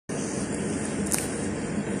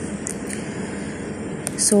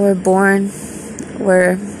So we're born,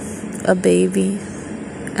 we're a baby,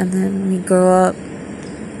 and then we grow up.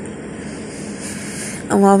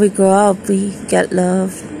 And while we grow up, we get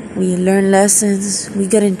love, we learn lessons, we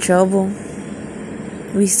get in trouble,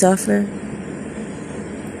 we suffer.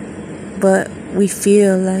 But we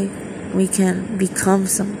feel like we can become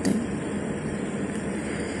something.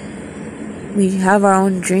 We have our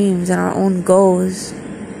own dreams and our own goals,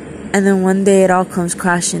 and then one day it all comes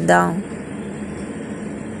crashing down.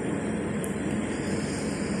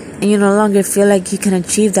 And you no longer feel like you can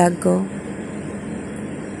achieve that goal.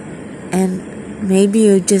 And maybe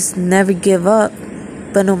you just never give up,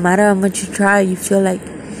 but no matter how much you try, you feel like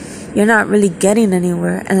you're not really getting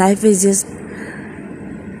anywhere, and life is just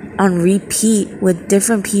on repeat with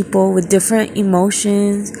different people, with different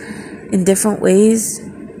emotions, in different ways,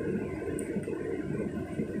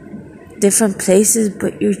 different places,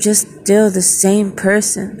 but you're just still the same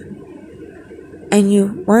person. And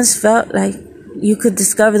you once felt like you could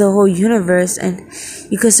discover the whole universe and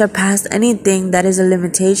you could surpass anything that is a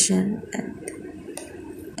limitation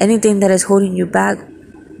and anything that is holding you back.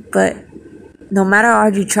 But no matter how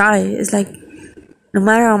hard you try, it's like no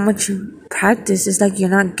matter how much you practice, it's like you're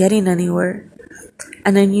not getting anywhere.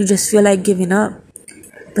 And then you just feel like giving up.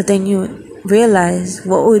 But then you realize,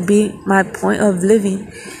 what would be my point of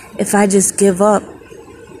living if I just give up?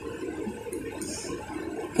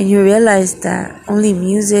 And you realize that only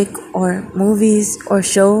music or movies or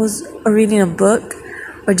shows or reading a book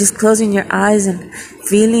or just closing your eyes and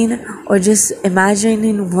feeling or just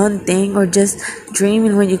imagining one thing or just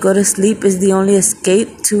dreaming when you go to sleep is the only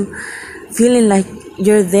escape to feeling like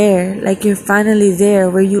you're there, like you're finally there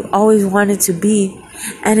where you always wanted to be.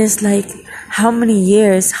 And it's like, how many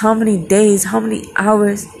years, how many days, how many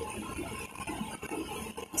hours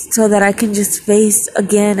so that I can just face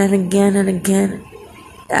again and again and again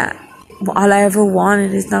that all I ever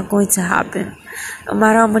wanted is not going to happen. No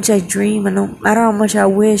matter how much I dream, and no matter how much I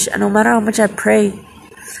wish, and no matter how much I pray,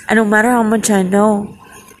 and no matter how much I know,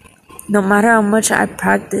 no matter how much I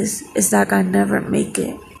practice, it's like I never make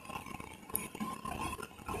it.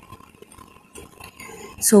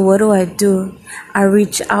 So what do? I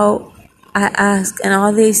reach out, I ask, and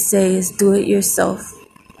all they say is do it yourself.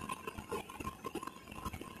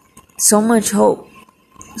 So much hope,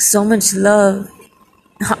 so much love,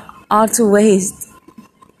 all to waste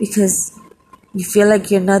because you feel like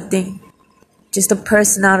you're nothing, just a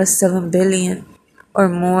person out of 7 billion or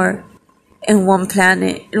more in one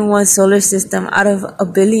planet, in one solar system, out of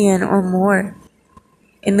 1 billion or more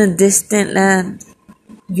in a distant land,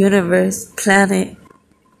 universe, planet.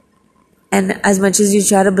 And as much as you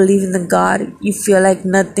try to believe in the God, you feel like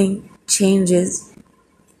nothing changes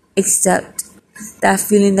except that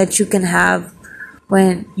feeling that you can have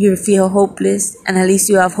when you feel hopeless, and at least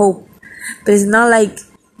you have hope. But it's not like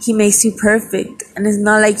He makes you perfect, and it's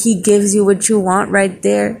not like He gives you what you want right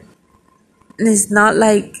there. And it's not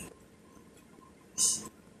like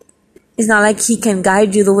He can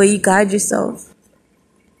guide you the way you guide yourself.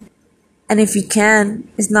 And if you can,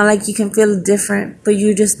 it's not like you can feel different, but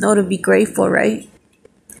you just know to be grateful, right?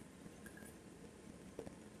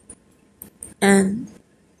 And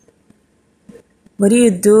what do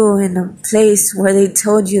you do in a place where they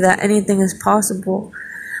told you that anything is possible,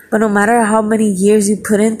 but no matter how many years you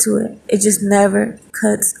put into it, it just never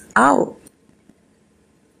cuts out?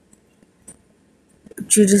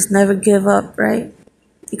 But you just never give up, right?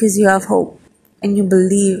 Because you have hope and you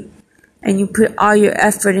believe and you put all your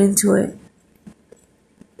effort into it.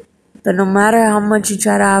 But no matter how much you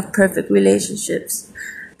try to have perfect relationships,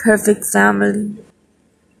 perfect family,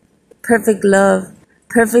 perfect love,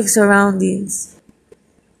 perfect surroundings,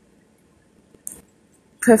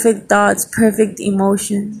 perfect thoughts, perfect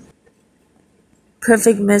emotions,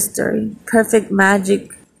 perfect mystery, perfect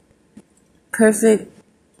magic, perfect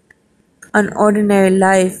unordinary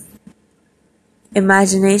life,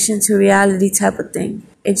 imagination to reality type of thing,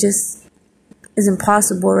 it just is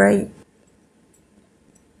impossible, right?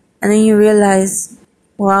 And then you realize,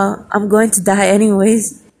 well, I'm going to die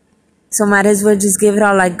anyways, so might as well just give it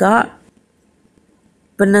all I got.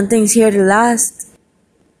 But nothing's here to last.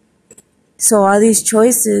 So all these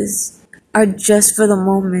choices are just for the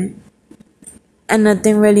moment. And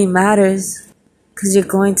nothing really matters because you're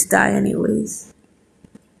going to die anyways.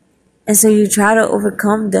 And so you try to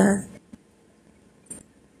overcome death.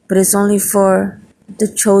 But it's only for the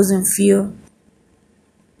chosen few.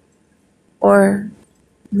 Or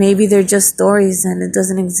maybe they're just stories and it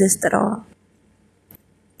doesn't exist at all.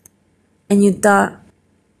 And you thought,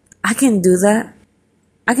 I can do that.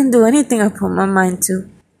 I can do anything I put my mind to.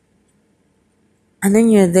 And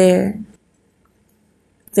then you're there,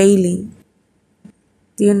 failing.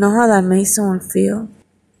 Do you know how that makes someone feel?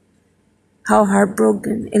 How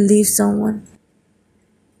heartbroken it leaves someone?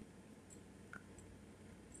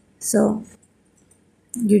 So,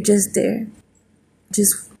 you're just there.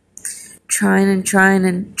 Just trying and trying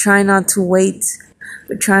and trying not to wait,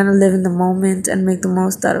 but trying to live in the moment and make the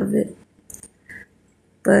most out of it.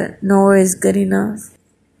 But nowhere is good enough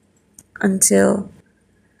until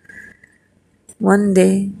one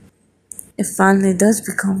day it finally does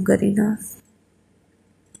become good enough.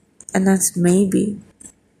 And that's maybe.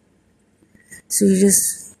 So you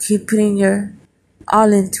just keep putting your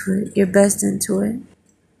all into it, your best into it.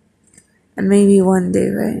 And maybe one day,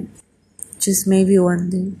 right? Just maybe one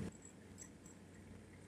day,